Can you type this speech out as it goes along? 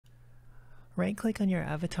Right click on your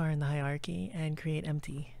avatar in the hierarchy and create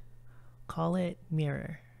empty. Call it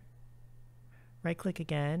mirror. Right click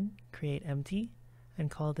again, create empty,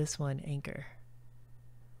 and call this one anchor.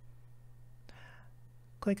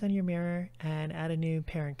 Click on your mirror and add a new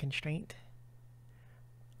parent constraint.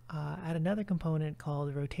 Add another component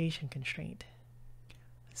called rotation constraint.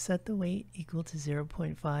 Set the weight equal to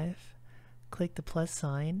 0.5, click the plus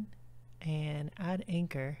sign, and add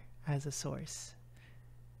anchor as a source.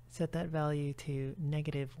 Set that value to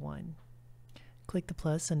 -1. Click the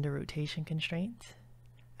plus under rotation constraint,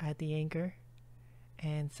 add the anchor,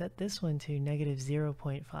 and set this one to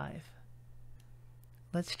 -0.5.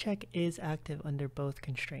 Let's check is active under both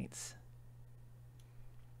constraints.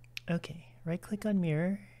 Okay, right click on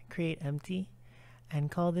mirror, create empty,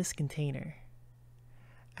 and call this container.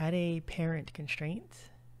 Add a parent constraint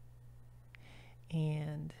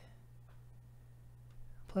and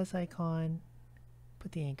plus icon,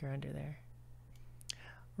 put the anchor under there.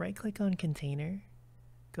 Right click on container,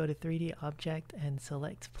 go to 3D object and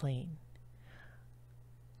select plane.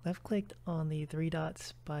 Left click on the 3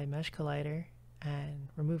 dots by mesh collider and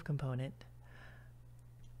remove component.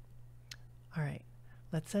 Alright,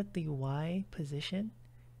 let's set the Y position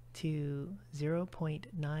to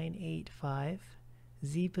 0.985,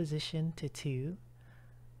 Z position to 2,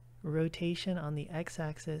 rotation on the X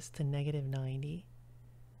axis to -90,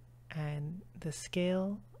 and the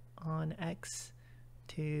scale on X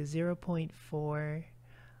to 0.4,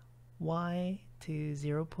 Y to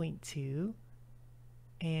 0.2,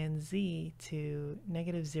 and Z to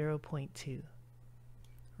 -0.2.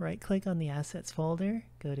 Right click on the assets folder,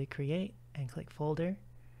 go to create and click folder.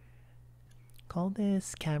 Call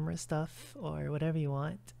this camera stuff or whatever you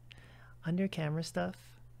want. Under camera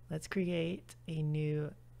stuff, let's create a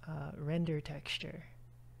new render texture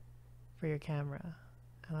for your camera.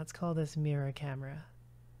 And let's call this mirror camera.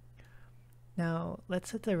 Now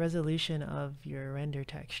let's set the resolution of your render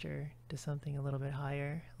texture to something a little bit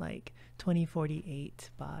higher, like 2048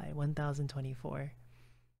 by 1024.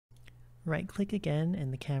 Right click again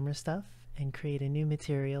in the camera stuff and create a new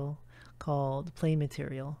material called plane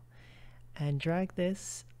material and drag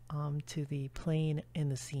this to the plane in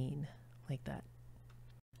the scene like that.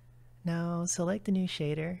 Now select the new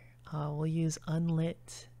shader. We'll use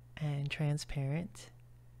unlit and transparent.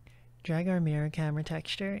 Drag our mirror camera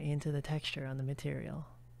texture into the texture on the material.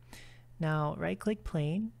 Now right click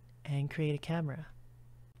plane and create a camera.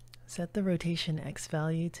 Set the rotation X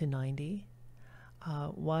value to 90,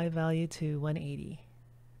 Y value to 180.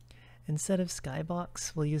 Instead of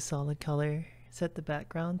skybox, we'll use solid color. Set the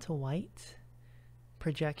background to white,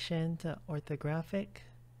 projection to orthographic,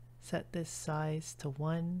 set this size to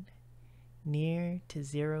 1, near to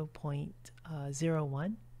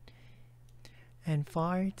 0.01, and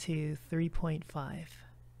far to 3.5.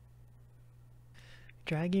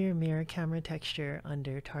 Drag your mirror camera texture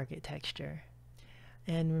under target texture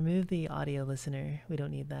and remove the audio listener. We don't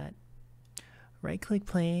need that. Right click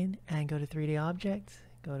plane and go to 3D object,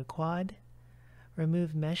 go to quad,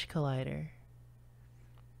 remove mesh collider.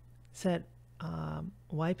 Set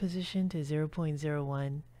Y position to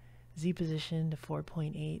 0.01, Z position to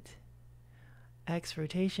 4.8, X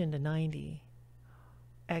rotation to 90,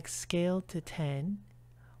 X scale to 10,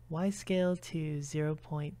 Y scale to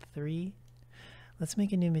 0.3. Let's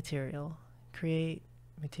make a new material. Create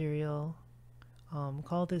material,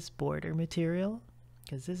 call this border material,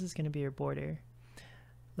 because this is going to be your border.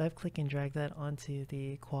 Left click and drag that onto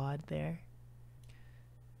the quad there.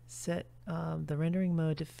 Set the rendering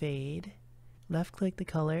mode to fade. Left click the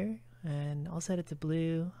color and I'll set it to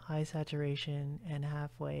blue, high saturation, and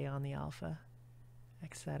halfway on the alpha.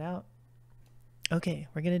 X that out. Okay,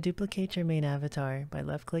 we're going to duplicate your main avatar by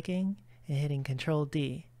left clicking and hitting Ctrl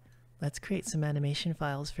D. Let's create some animation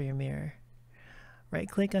files for your mirror. Right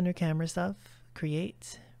click under camera stuff,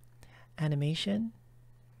 create, animation,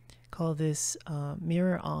 call this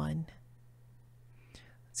mirror on.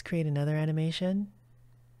 Let's create another animation,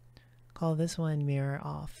 call this one mirror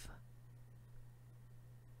off.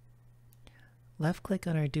 Left click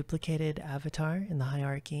on our duplicated avatar in the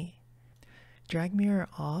hierarchy. Drag mirror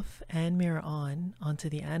off and mirror on onto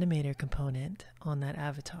the animator component on that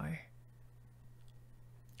avatar.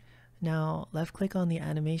 Now left click on the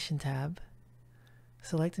animation tab,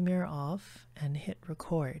 select the mirror off and hit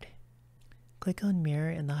record. Click on mirror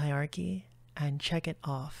in the hierarchy and check it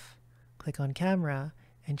off. Click on camera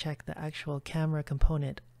and check the actual camera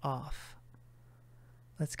component off.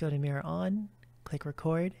 Let's go to mirror on, click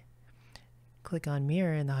record, click on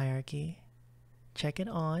mirror in the hierarchy, check it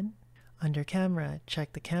on. Under camera,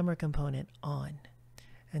 check the camera component on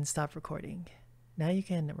and stop recording. Now you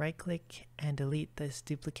can right click and delete this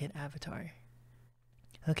duplicate avatar.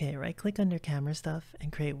 Okay, right click under camera stuff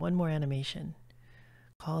and create one more animation.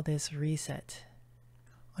 Call this reset.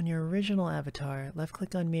 On your original avatar, left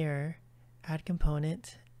click on mirror, add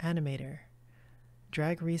component, animator.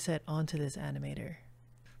 Drag reset onto this animator.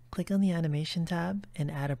 Click on the animation tab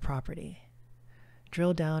and add a property.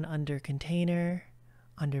 Drill down under container,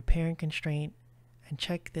 under parent constraint, and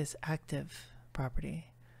check this active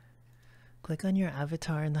property. Click on your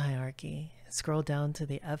avatar in the hierarchy, scroll down to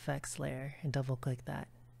the FX layer and double click that.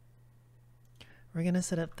 We're going to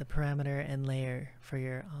set up the parameter and layer for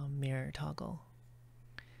your mirror toggle.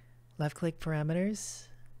 Left click parameters,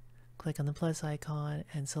 click on the plus icon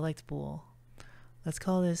and select bool. Let's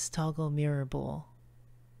call this toggle mirror bool.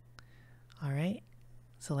 Alright,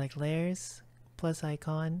 select layers, plus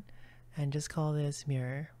icon, and just call this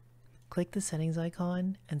mirror. Click the settings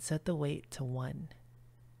icon and set the weight to 1.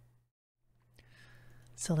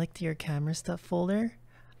 Select your camera stuff folder,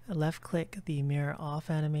 left click the mirror off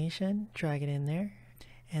animation, drag it in there,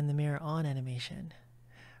 and the mirror on animation.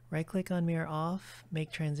 Right click on mirror off,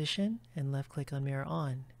 make transition, and left click on mirror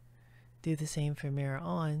on. Do the same for mirror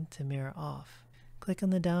on to mirror off. Click on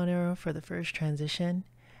the down arrow for the first transition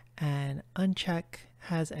and uncheck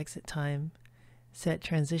has exit time, set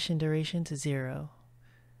transition duration to 0.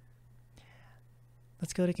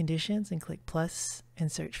 Let's go to conditions and click plus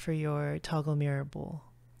and search for your toggle mirror bool.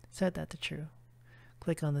 Set that to true.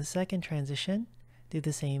 Click on the second transition, do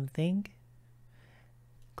the same thing.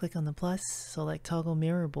 Click on the plus, select toggle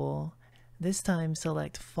mirror bool. This time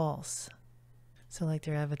select false. Select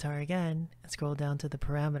your avatar again and scroll down to the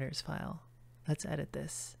parameters file. Let's edit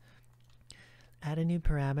this. Add a new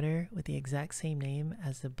parameter with the exact same name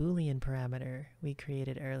as the Boolean parameter we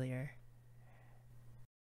created earlier.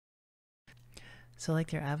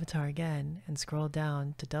 Select your avatar again and scroll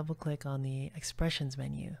down to double click on the expressions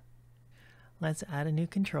menu. Let's add a new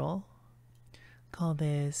control. Call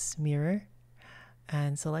this mirror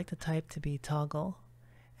and select the type to be toggle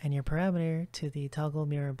and your parameter to the toggle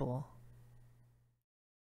mirror bool.